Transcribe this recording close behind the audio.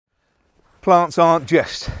Plants aren't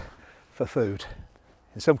just for food.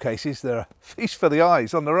 In some cases, they're a feast for the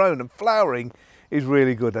eyes on their own, and flowering is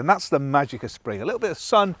really good. And that's the magic of spring. A little bit of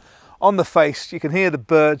sun on the face, you can hear the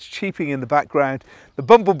birds cheeping in the background. The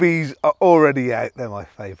bumblebees are already out, they're my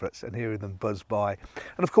favourites, and hearing them buzz by.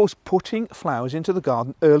 And of course, putting flowers into the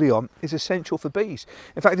garden early on is essential for bees.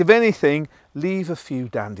 In fact, if anything, leave a few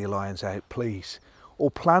dandelions out, please. Or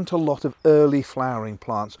plant a lot of early flowering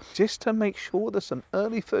plants, just to make sure there's some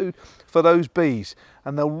early food for those bees,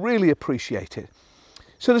 and they'll really appreciate it.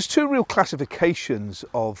 So there's two real classifications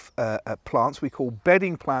of plants we call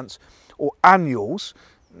bedding plants or annuals.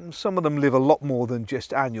 Some of them live a lot more than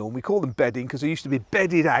just annual. We call them bedding because they used to be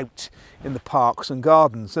bedded out in the parks and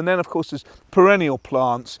gardens. And then of course there's perennial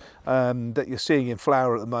plants that you're seeing in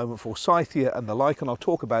flower at the moment, forsythia and the like, and I'll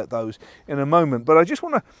talk about those in a moment. But I just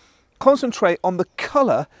want to concentrate on the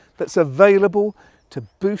colour that's available to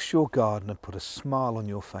boost your garden and put a smile on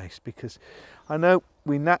your face, because I know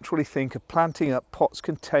we naturally think of planting up pots,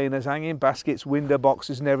 containers, hanging baskets, window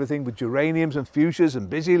boxes and everything with geraniums and fuchsias and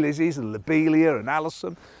busy lizzies and lobelia and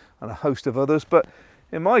alyssum and a host of others. But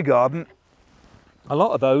in my garden, a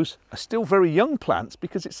lot of those are still very young plants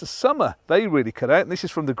because it's the summer they really cut out. And this is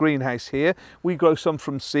from the greenhouse here. We grow some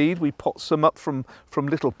from seed. We pot some up from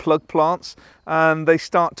little plug plants and they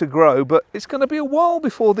start to grow. But it's going to be a while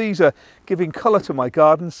before these are giving colour to my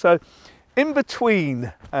garden. So in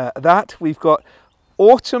between that, we've got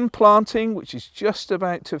autumn planting, which is just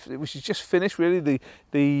finished really.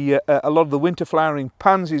 A lot of the winter flowering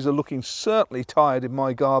pansies are looking certainly tired in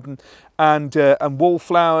my garden, and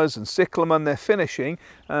wallflowers and cyclamen, they're finishing.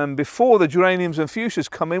 Before the geraniums and fuchsias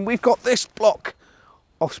come in, we've got this block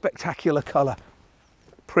of spectacular colour.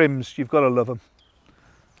 Prims, you've got to love them.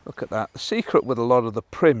 Look at that. The secret with a lot of the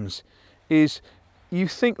prims is you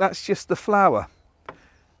think that's just the flower,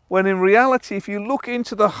 when in reality, if you look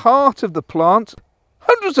into the heart of the plant,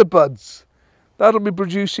 hundreds of buds that'll be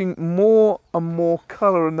producing more and more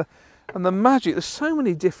colour, and the magic. There's so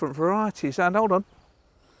many different varieties. And hold on,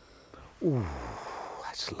 ooh,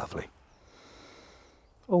 that's lovely.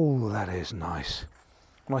 Oh, that is nice.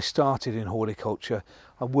 When I started in horticulture,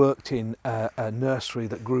 I worked in a nursery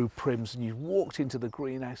that grew prims, and you walked into the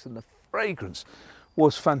greenhouse and the fragrance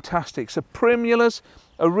was fantastic. So primulas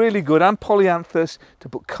are really good, and polyanthus, to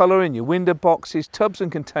put colour in your window boxes, tubs and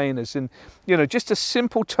containers. And you know, just a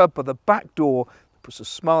simple tub by the back door puts a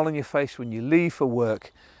smile on your face when you leave for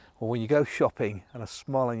work or when you go shopping, and a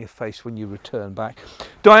smile on your face when you return back.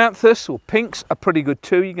 Dianthus or pinks are pretty good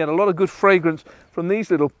too. You get a lot of good fragrance from these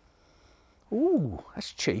little, ooh,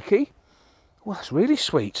 that's cheeky. Well, that's really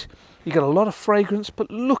sweet. You get a lot of fragrance, but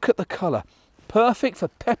look at the colour. Perfect for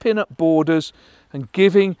pepping up borders and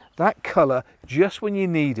giving that colour just when you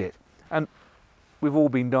need it. And we've all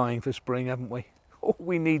been dying for spring, haven't we? Oh,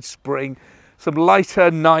 we need spring. Some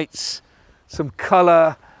lighter nights, some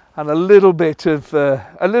colour, and a little bit of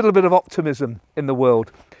optimism in the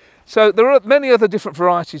world. So there are many other different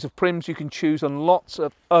varieties of prims you can choose on lots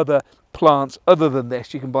of other plants other than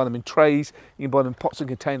this. You can buy them in trays, you can buy them in pots and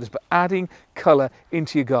containers, but adding colour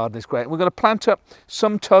into your garden is great. And we're going to plant up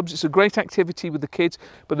some tubs. It's a great activity with the kids,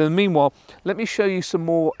 but in the meanwhile, let me show you some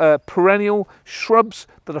more perennial shrubs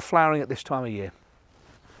that are flowering at this time of year.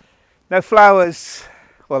 Now flowers,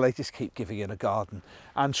 well, they just keep giving in a garden,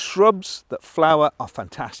 and shrubs that flower are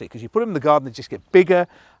fantastic because you put them in the garden, they just get bigger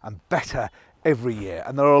and better every year.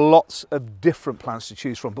 And there are lots of different plants to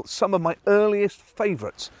choose from, but some of my earliest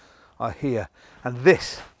favourites are here, and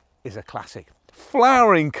this is a classic.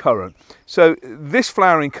 Flowering currant. So this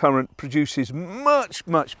flowering currant produces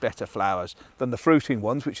much better flowers than the fruiting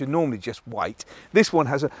ones, which are normally just white. This one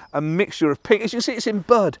has a mixture of pink. As you can see, it's in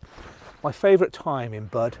bud. My favourite time in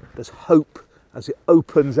bud. There's hope as it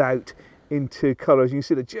opens out into colours. You can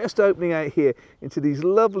see they're just opening out here into these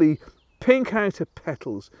lovely pink outer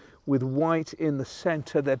petals with white in the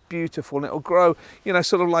centre. They're beautiful, and it'll grow, you know,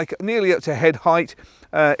 sort of like nearly up to head height,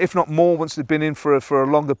 if not more, once they've been in for a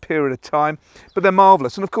longer period of time. But they're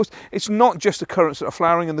marvellous. And of course, it's not just the currants that are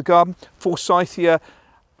flowering in the garden. Forsythia,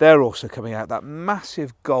 they're also coming out, that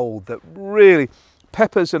massive gold that really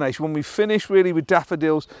peppers an nation. When we finish really with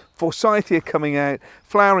daffodils, forsythia coming out,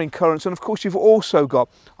 flowering currants, and of course you've also got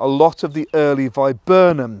a lot of the early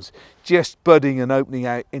viburnums just budding and opening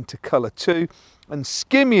out into colour too. And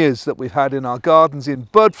skimmias that we've had in our gardens in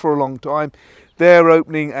bud for a long time, they're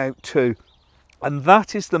opening out too. And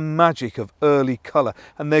that is the magic of early colour.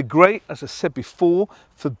 And they're great, as I said before,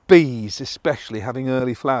 for bees, especially having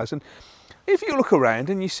early flowers. And if you look around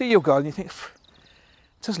and you see your garden, you think, it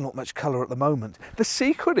doesn't look much colour at the moment. The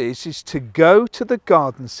secret is to go to the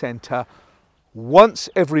garden centre once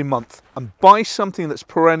every month and buy something that's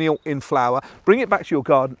perennial in flower, bring it back to your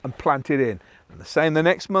garden and plant it in. And the same the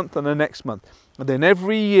next month and the next month. And then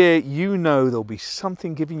every year you know there'll be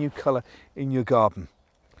something giving you colour in your garden.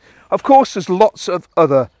 Of course, there's lots of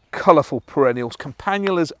other colourful perennials.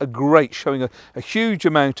 Campanulas are great, showing a huge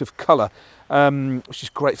amount of colour, which is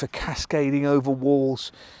great for cascading over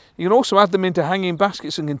walls. You can also add them into hanging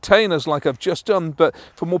baskets and containers like I've just done, but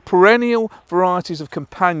for more perennial varieties of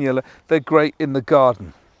campanula, they're great in the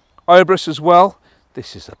garden. Iris as well,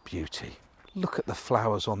 this is a beauty. Look at the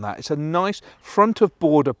flowers on that. It's a nice front of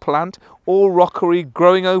border plant, all rockery,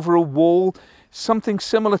 growing over a wall, something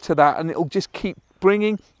similar to that, and it'll just keep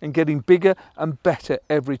bringing and getting bigger and better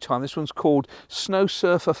every time. This one's called Snow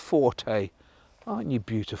Surfer Forte. Aren't you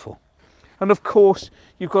beautiful? And of course,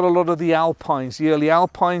 you've got a lot of the alpines, the early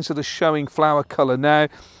alpines that are showing flower colour now.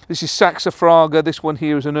 This is Saxifraga. This one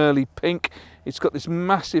here is an early pink. It's got this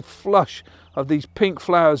massive flush of these pink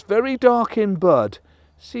flowers, very dark in bud.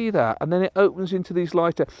 See that? And then it opens into these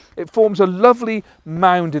lighter. It forms a lovely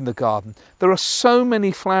mound in the garden. There are so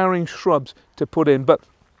many flowering shrubs to put in, but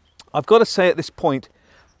I've got to say at this point,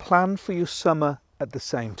 plan for your summer at the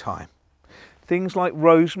same time. Things like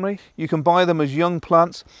rosemary, you can buy them as young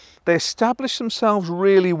plants. They establish themselves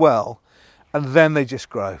really well and then they just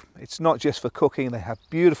grow. It's not just for cooking, they have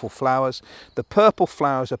beautiful flowers. The purple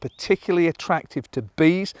flowers are particularly attractive to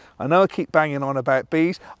bees. I know I keep banging on about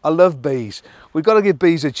bees. I love bees. We've got to give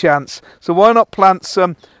bees a chance. So why not plant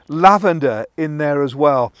some lavender in there as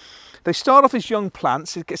well? They start off as young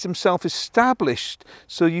plants, it gets themselves established,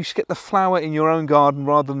 so you get the flower in your own garden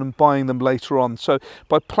rather than buying them later on. So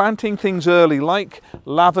by planting things early, like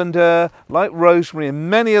lavender, like rosemary and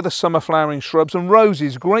many other summer flowering shrubs, and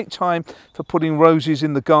roses, great time for putting roses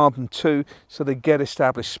in the garden too, so they get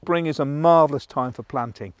established. Spring is a marvellous time for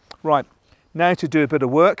planting. Right, now to do a bit of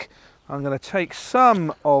work, I'm going to take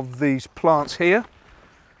some of these plants here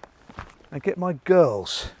and get my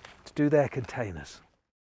girls to do their containers.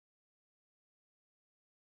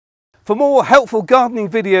 For more helpful gardening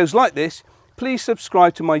videos like this, please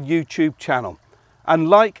subscribe to my YouTube channel and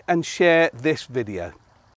like and share this video.